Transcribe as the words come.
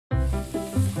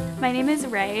My name is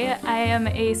Ray. I am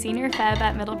a senior Feb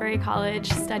at Middlebury College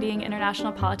studying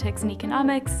international politics and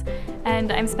economics,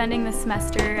 and I'm spending this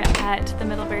semester at the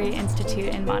Middlebury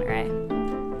Institute in Monterey.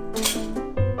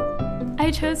 I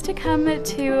chose to come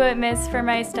to MIS for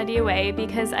my study away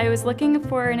because I was looking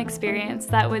for an experience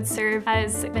that would serve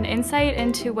as an insight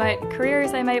into what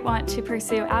careers I might want to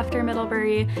pursue after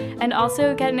Middlebury, and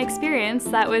also get an experience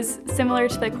that was similar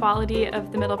to the quality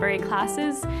of the Middlebury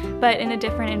classes, but in a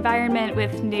different environment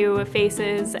with new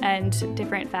faces and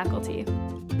different faculty.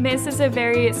 MIS is a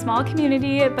very small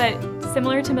community, but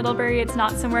similar to Middlebury, it's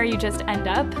not somewhere you just end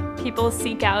up. People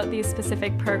seek out these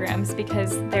specific programs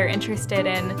because they're interested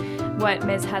in what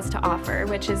MIS has to offer,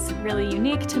 which is really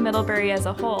unique to Middlebury as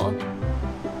a whole.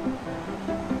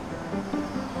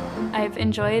 I've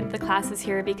enjoyed the classes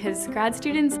here because grad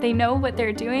students, they know what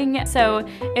they're doing, so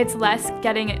it's less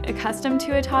getting accustomed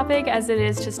to a topic as it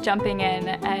is just jumping in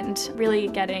and really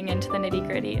getting into the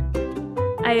nitty-gritty.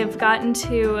 I have gotten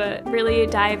to really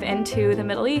dive into the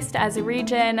Middle East as a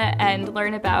region and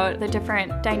learn about the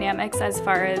different dynamics as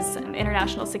far as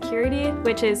international security,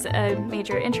 which is a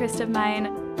major interest of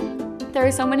mine. There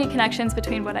are so many connections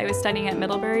between what I was studying at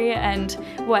Middlebury and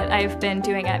what I've been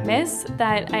doing at MIS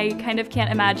that I kind of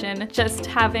can't imagine just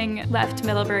having left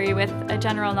Middlebury with a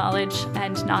general knowledge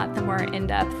and not the more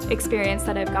in-depth experience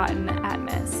that I've gotten at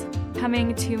MIS.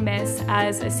 Coming to MIS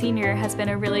as a senior has been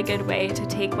a really good way to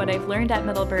take what I've learned at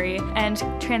Middlebury and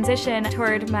transition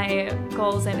toward my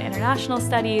goals in international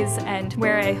studies and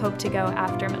where I hope to go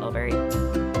after Middlebury.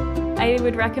 I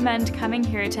would recommend coming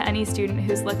here to any student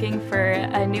who's looking for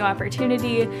a new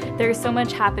opportunity. There's so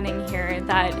much happening here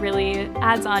that really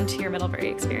adds on to your Middlebury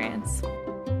experience.